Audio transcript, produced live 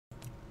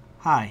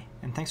Hi,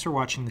 and thanks for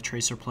watching the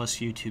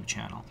TracerPlus YouTube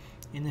channel.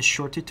 In this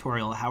short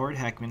tutorial, Howard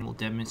Heckman will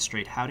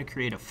demonstrate how to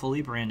create a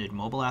fully branded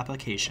mobile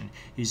application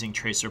using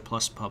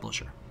TracerPlus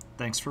Publisher.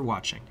 Thanks for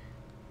watching.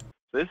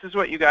 So this is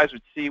what you guys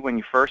would see when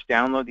you first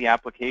download the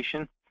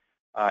application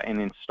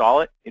and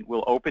install it. It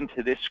will open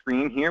to this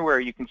screen here where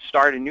you can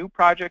start a new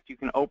project, you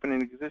can open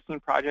an existing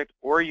project,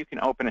 or you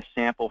can open a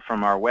sample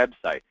from our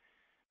website.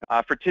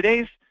 For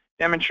today's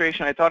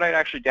demonstration, I thought I'd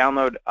actually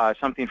download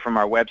something from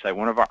our website,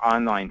 one of our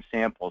online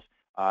samples.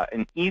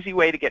 An easy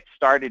way to get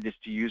started is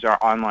to use our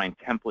online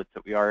templates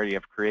that we already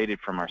have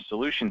created from our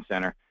Solution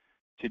Center.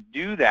 To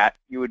do that,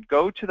 you would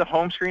go to the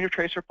home screen of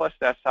TracerPlus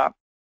Desktop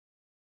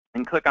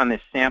and click on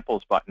this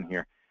Samples button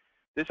here.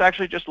 This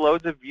actually just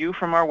loads a view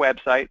from our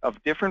website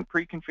of different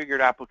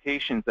pre-configured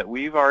applications that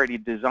we've already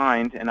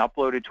designed and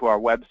uploaded to our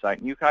website.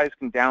 And you guys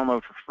can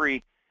download for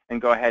free and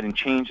go ahead and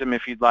change them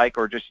if you'd like,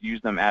 or just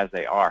use them as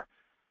they are.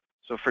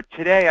 So for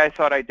today, I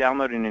thought I'd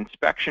download an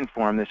inspection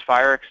form, this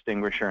fire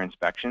extinguisher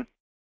inspection,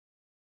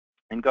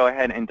 and go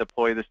ahead and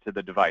deploy this to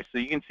the device. So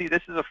you can see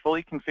this is a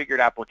fully configured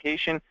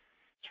application.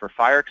 It's for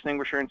fire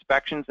extinguisher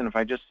inspections. And if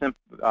I just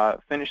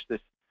finish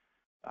this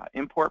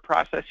import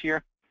process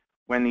here,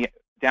 when the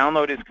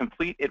download is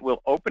complete, it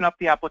will open up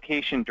the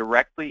application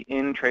directly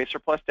in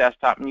TracerPlus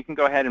Desktop, and you can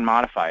go ahead and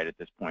modify it at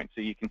this point.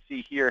 So you can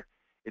see here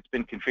it's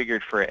been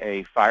configured for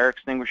a fire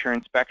extinguisher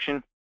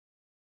inspection.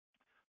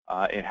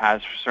 It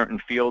has certain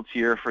fields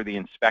here for the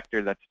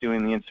inspector that's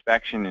doing the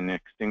inspection, and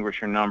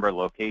extinguisher number,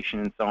 location,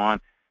 and so on.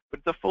 But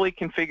it's a fully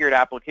configured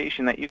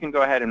application that you can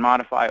go ahead and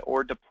modify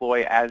or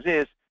deploy as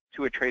is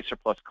to a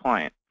TracerPlus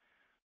client.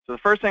 So the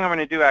first thing I'm going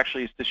to do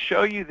actually is to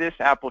show you this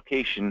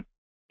application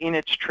in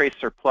its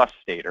TracerPlus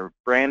state, or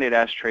branded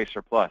as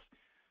TracerPlus.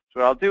 So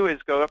what I'll do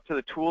is go up to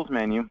the Tools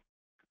menu,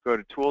 go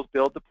to Tools,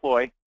 Build,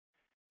 Deploy,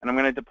 and I'm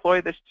going to deploy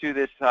this to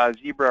this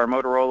Zebra or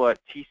Motorola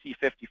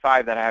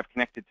TC55 that I have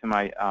connected to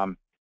my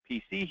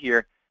PC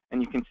here.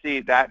 And you can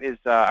see that is,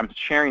 I'm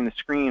sharing the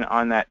screen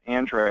on that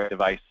Android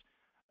device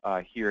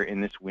here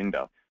in this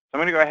window. So I'm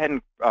going to go ahead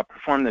and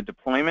perform the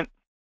deployment.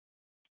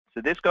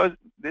 So this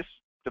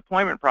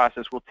deployment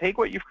process will take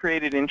what you've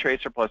created in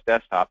TracerPlus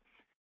Desktop,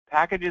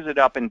 packages it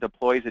up, and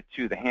deploys it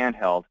to the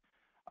handheld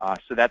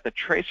so that the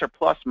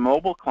TracerPlus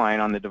mobile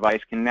client on the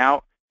device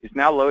is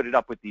now loaded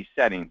up with these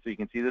settings. So you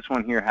can see this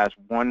one here has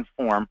one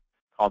form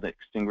called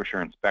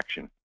extinguisher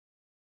inspection.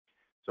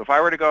 So if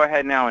I were to go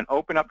ahead now and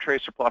open up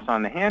TracerPlus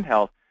on the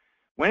handheld,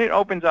 when it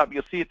opens up,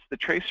 you'll see it's the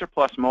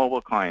TracerPlus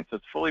mobile client. So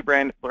it's fully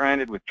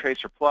branded with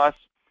TracerPlus.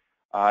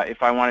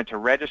 If I wanted to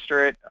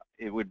register it,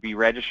 it would be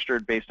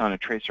registered based on a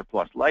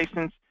TracerPlus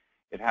license.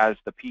 It has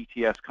the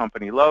PTS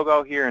company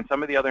logo here and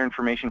some of the other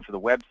information for the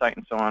website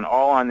and so on,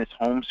 all on this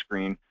home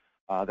screen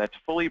that's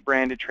fully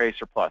branded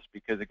TracerPlus,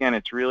 because again,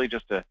 it's really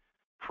just a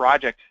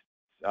project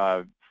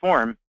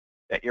form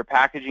that you're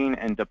packaging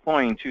and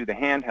deploying to the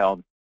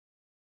handheld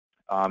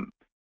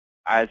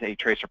as a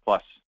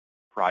TracerPlus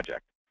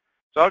project.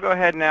 So I'll go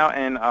ahead now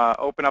and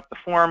open up the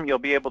form. You'll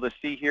be able to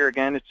see here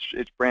again,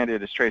 it's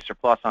branded as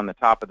TracerPlus on the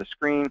top of the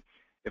screen.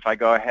 If I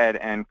go ahead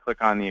and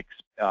click on the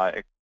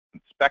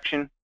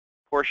inspection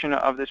portion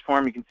of this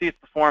form, you can see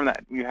it's the form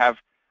that you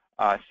have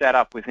set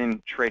up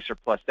within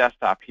TracerPlus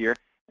Desktop here,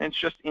 and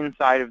it's just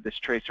inside of this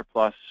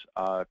TracerPlus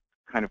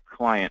kind of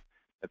client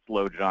that's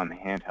loaded on the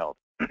handheld.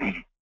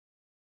 But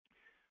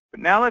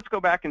now let's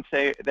go back and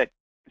say that,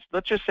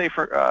 let's just say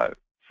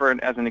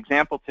as an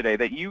example today,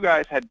 that you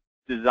guys had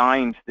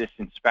designed this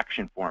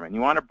inspection form and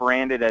you want to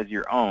brand it as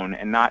your own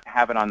and not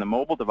have it on the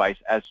mobile device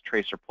as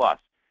TracerPlus.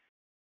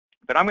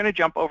 But I'm going to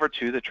jump over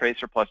to the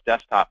TracerPlus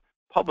Desktop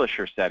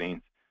Publisher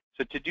settings.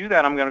 So to do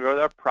that, I'm going to go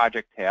to the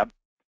Project tab.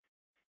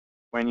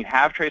 When you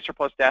have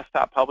TracerPlus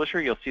Desktop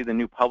Publisher, you'll see the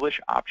new Publish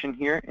option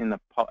here in the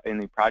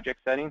project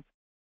settings.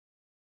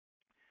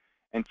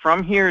 And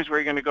from here is where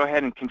you're going to go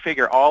ahead and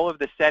configure all of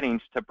the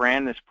settings to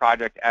brand this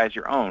project as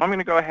your own. I'm going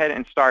to go ahead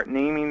and start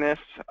naming this.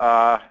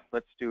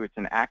 Let's do it's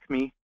an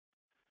Acme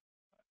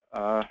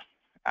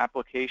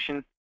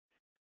application.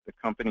 The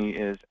company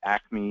is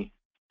Acme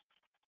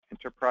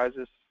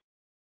Enterprises.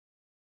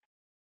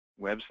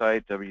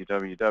 Website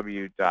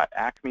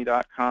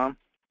www.acme.com,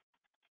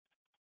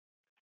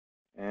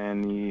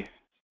 and the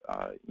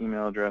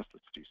email address,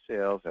 let's do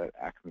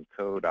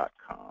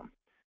sales@acmeco.com,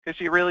 because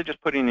you're really just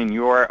putting in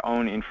your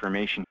own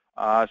information.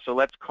 So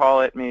let's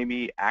call it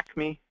maybe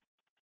Acme.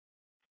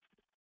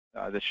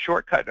 The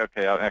shortcut,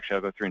 okay, I'll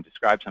go through and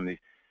describe some of these.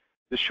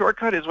 The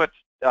shortcut is what's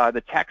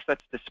the text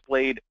that's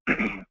displayed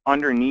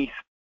underneath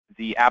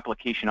the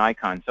application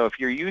icon. So if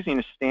you're using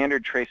a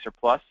standard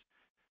TracerPlus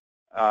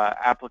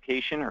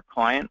application or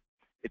client,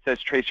 it says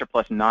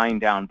TracerPlus 9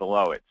 down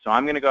below it. So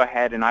I'm going to go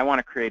ahead and I want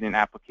to create an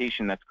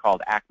application that's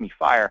called Acme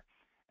Fire,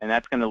 and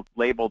that's going to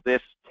label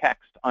this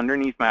text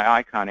underneath my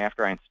icon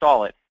after I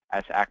install it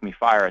as Acme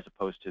Fire as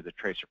opposed to the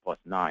TracerPlus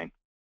 9.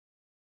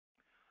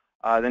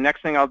 The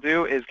next thing I'll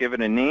do is give it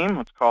a name.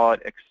 Let's call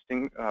it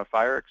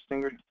Fire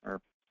Extinguisher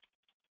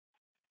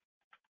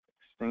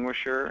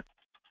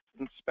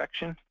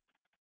Inspection.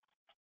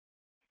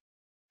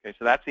 Okay,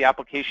 so that's the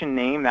application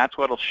name. That's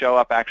what will show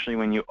up actually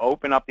when you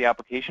open up the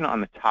application on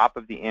the top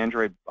of the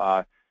Android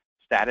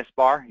status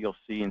bar. You'll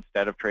see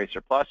instead of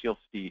TracerPlus, you'll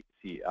see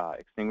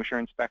extinguisher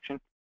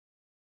inspection.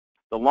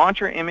 The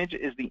launcher image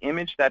is the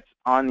image that's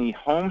on the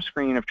home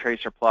screen of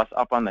TracerPlus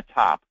up on the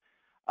top.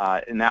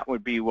 And that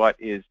would be what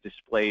is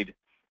displayed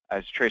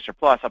as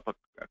TracerPlus up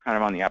kind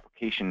of on the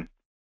application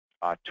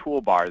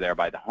toolbar there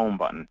by the home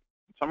button.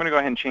 So I'm going to go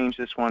ahead and change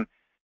this one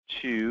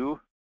to,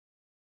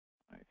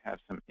 I have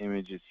some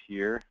images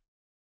here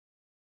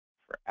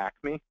for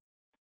Acme.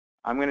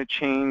 I'm going to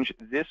change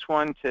this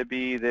one to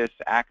be this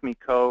Acme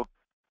Co.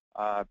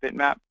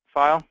 bitmap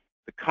file.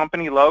 The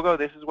company logo,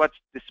 this is what's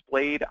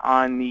displayed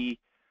on the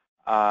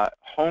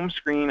home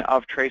screen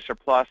of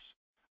TracerPlus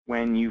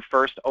when you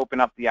first open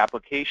up the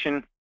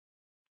application.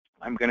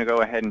 I'm going to go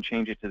ahead and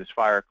change it to this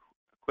Fire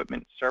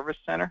Equipment Service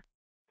Center.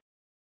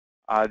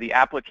 The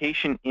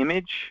application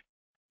image,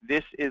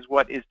 this is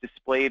what is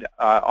displayed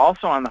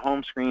also on the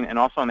home screen and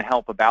also on the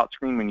Help About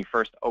screen when you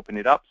first open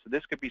it up. So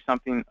this could be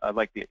something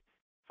like the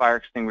fire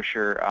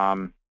extinguisher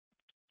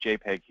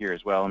JPEG here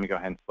as well. Let me go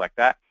ahead and select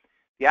that.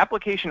 The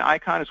application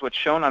icon is what's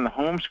shown on the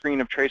home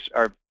screen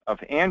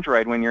of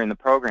Android when you're in the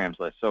programs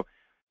list. So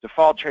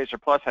default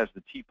TracerPlus has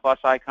the T+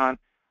 icon.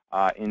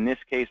 In this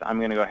case, I'm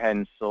going to go ahead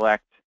and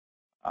select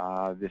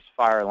this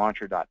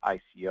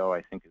firelauncher.ico.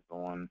 I think is the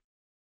one.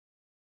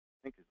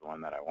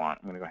 That I want.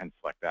 I'm going to go ahead and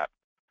select that.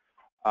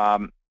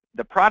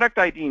 The product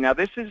ID. Now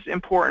this is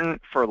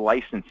important for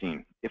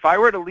licensing. If I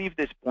were to leave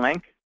this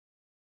blank,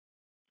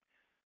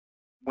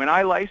 when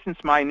I license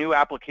my new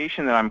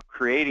application that I'm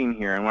creating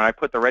here, and when I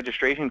put the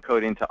registration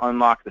code in to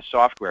unlock the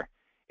software,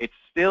 it's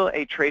still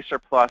a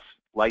TracerPlus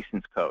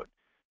license code.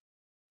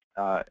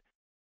 To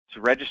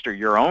register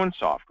your own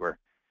software,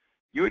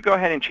 you would go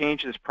ahead and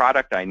change this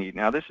product ID.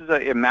 Now this is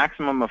a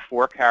maximum of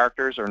 4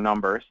 characters or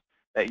numbers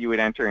that you would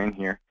enter in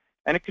here.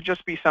 And it could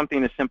just be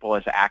something as simple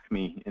as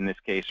Acme in this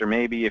case, or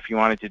maybe if you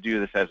wanted to do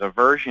this as a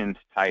version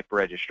type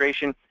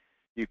registration,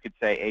 you could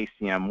say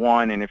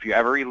ACM1, and if you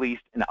ever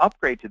released an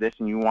upgrade to this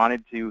and you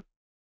wanted to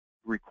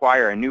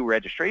require a new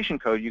registration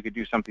code, you could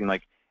do something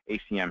like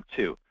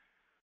ACM2.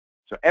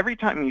 So every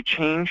time you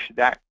change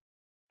that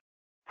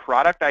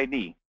product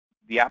ID,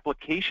 the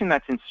application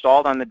that's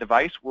installed on the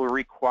device will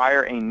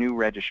require a new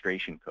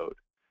registration code.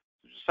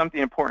 There's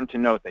something important to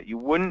note that you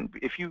wouldn't,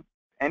 if you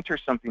enter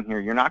something here,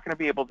 you're not going to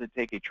be able to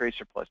take a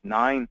TracerPlus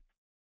 9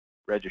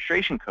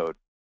 registration code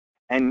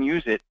and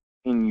use it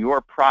in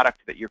your product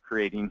that you're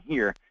creating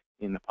here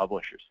in the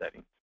publisher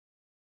settings.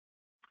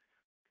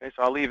 Okay,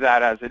 so I'll leave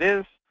that as it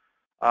is.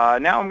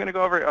 Now I'm going to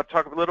go over, I'll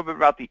talk a little bit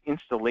about the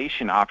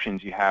installation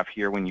options you have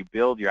here when you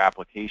build your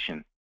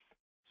application.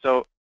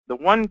 So the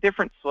one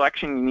different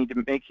selection you need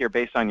to make here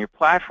based on your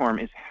platform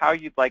is how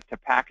you'd like to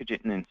package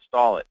it and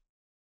install it.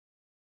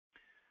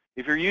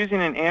 If you're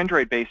using an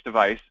Android-based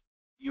device,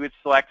 you would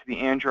select the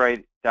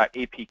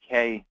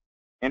Android.apk,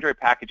 Android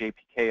Package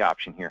APK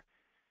option here.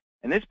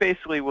 And this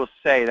basically will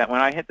say that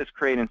when I hit this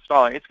Create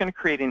Installer, it's going to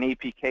create an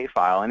APK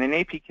file. And an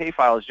APK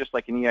file is just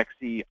like an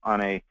EXE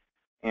on an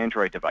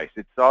Android device.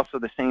 It's also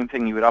the same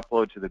thing you would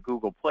upload to the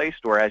Google Play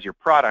Store as your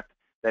product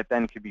that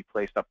then could be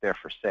placed up there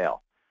for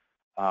sale.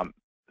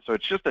 So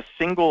it's just a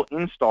single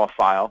install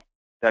file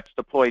that's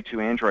deployed to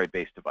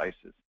Android-based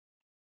devices.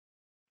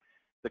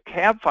 The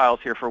CAB files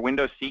here for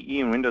Windows CE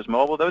and Windows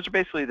Mobile, those are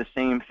basically the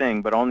same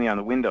thing, but only on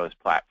the Windows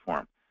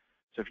platform.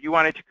 So if you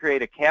wanted to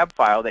create a CAB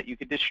file that you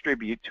could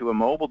distribute to a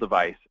mobile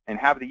device and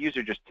have the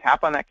user just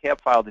tap on that CAB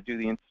file to do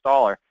the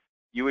installer,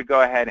 you would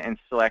go ahead and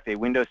select a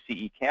Windows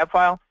CE CAB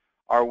file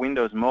or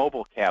Windows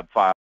Mobile CAB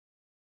file.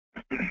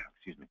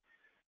 Excuse me.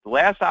 The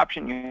last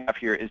option you have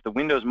here is the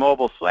Windows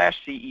Mobile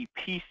 /CE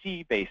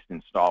PC-based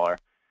installer,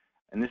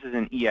 and this is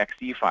an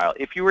EXE file.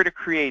 If you were to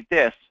create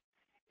this,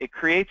 it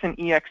creates an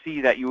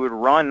EXE that you would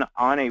run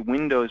on a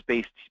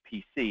Windows-based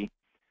PC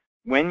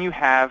when you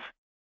have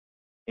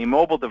a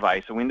mobile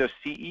device, a Windows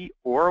CE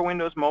or a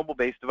Windows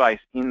Mobile-based device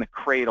in the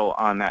cradle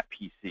on that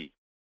PC.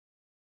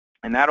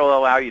 And that will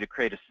allow you to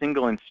create a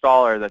single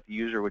installer that the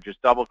user would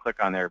just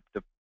double-click on their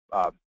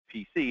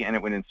PC and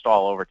it would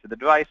install over to the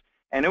device,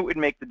 and it would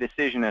make the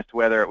decision as to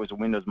whether it was a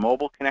Windows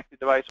Mobile connected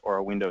device or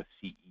a Windows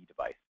CE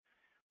device.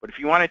 But if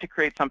you wanted to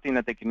create something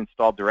that they can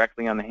install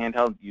directly on the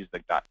handheld, use the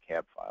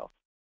 .cab files.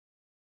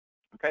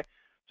 Okay,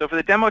 so for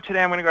the demo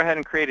today, I'm going to go ahead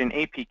and create an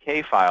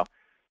APK file.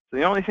 So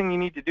the only thing you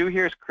need to do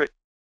here is click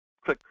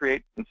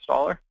Create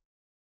Installer.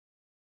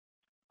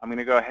 I'm going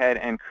to go ahead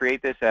and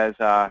create this as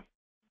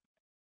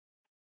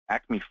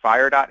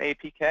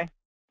acmefire.apk. I'm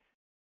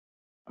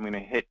going to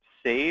hit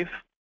Save.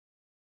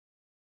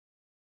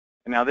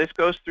 And now this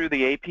goes through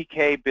the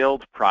APK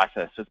build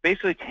process. So it's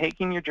basically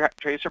taking your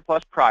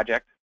TracerPlus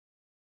project,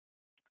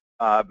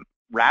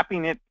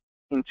 wrapping it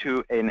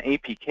into an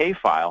APK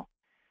file,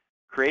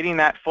 creating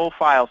that full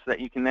file so that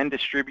you can then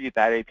distribute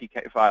that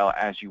APK file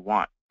as you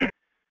want.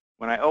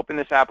 When I open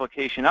this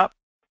application up,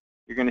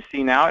 you're going to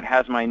see now it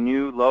has my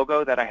new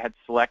logo that I had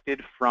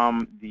selected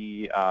from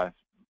the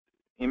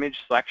image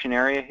selection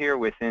area here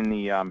within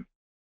the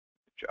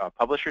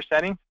publisher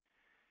settings.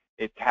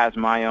 It has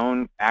my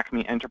own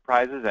Acme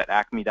Enterprises at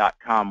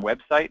acme.com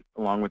website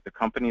along with the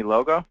company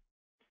logo.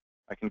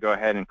 I can go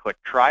ahead and click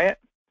Try It.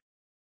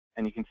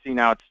 And you can see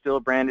now it's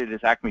still branded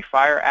as Acme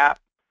Fire app.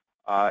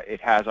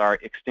 It has our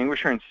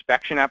extinguisher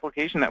inspection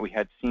application that we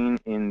had seen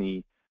in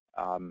the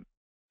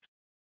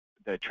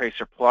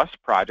TracerPlus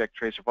project,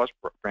 TracerPlus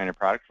branded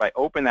product. If I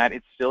open that,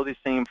 it's still the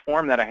same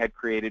form that I had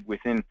created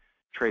within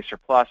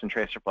TracerPlus and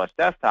TracerPlus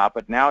Desktop,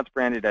 but now it's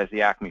branded as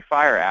the Acme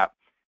Fire app.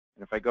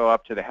 And if I go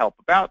up to the Help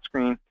About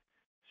screen,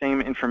 same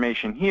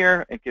information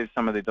here. It gives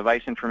some of the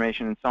device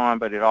information and so on,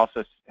 but it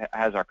also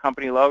has our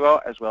company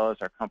logo as well as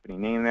our company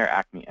name there,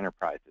 Acme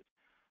Enterprises.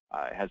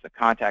 It has the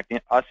contact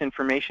us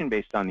information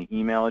based on the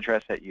email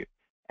address that you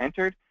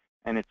entered,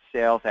 and it's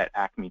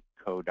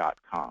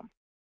sales@acmeco.com.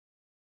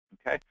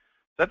 Okay, so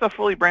that's a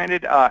fully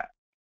branded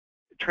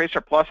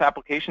TracerPlus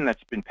application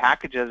that's been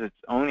packaged as its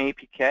own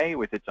APK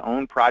with its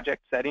own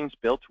project settings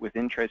built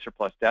within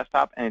TracerPlus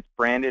Desktop, and it's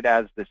branded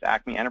as this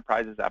Acme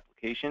Enterprises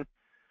application.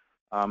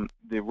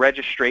 The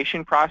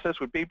registration process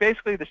would be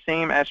basically the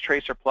same as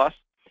TracerPlus.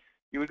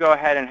 You would go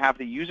ahead and have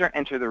the user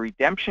enter the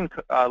redemption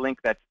link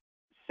that's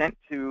sent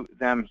to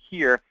them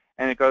here,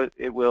 and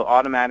it will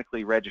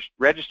automatically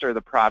register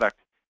the product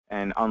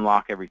and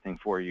unlock everything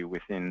for you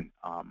within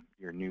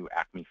your new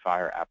Acme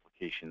Fire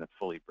application that's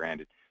fully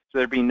branded. So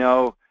there'd be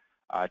no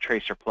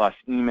TracerPlus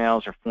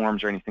emails or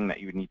forms or anything that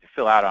you would need to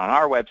fill out on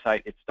our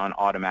website. It's done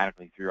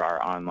automatically through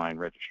our online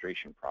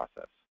registration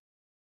process.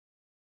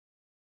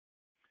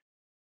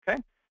 Okay,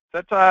 so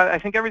that's I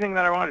think everything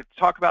that I wanted to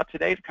talk about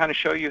today to kind of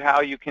show you how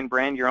you can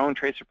brand your own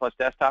TracerPlus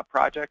Desktop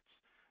projects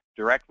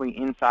directly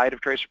inside of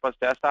TracerPlus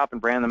Desktop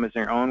and brand them as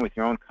your own with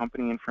your own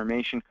company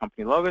information,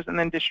 company logos, and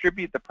then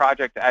distribute the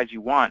project as you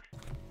want.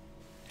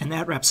 And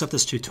that wraps up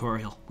this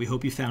tutorial. We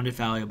hope you found it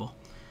valuable.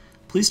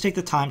 Please take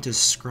the time to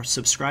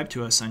subscribe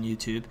to us on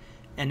YouTube,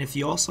 and if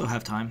you also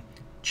have time,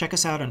 check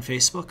us out on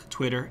Facebook,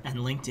 Twitter, and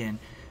LinkedIn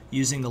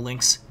using the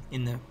links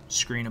in the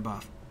screen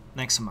above.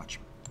 Thanks so much.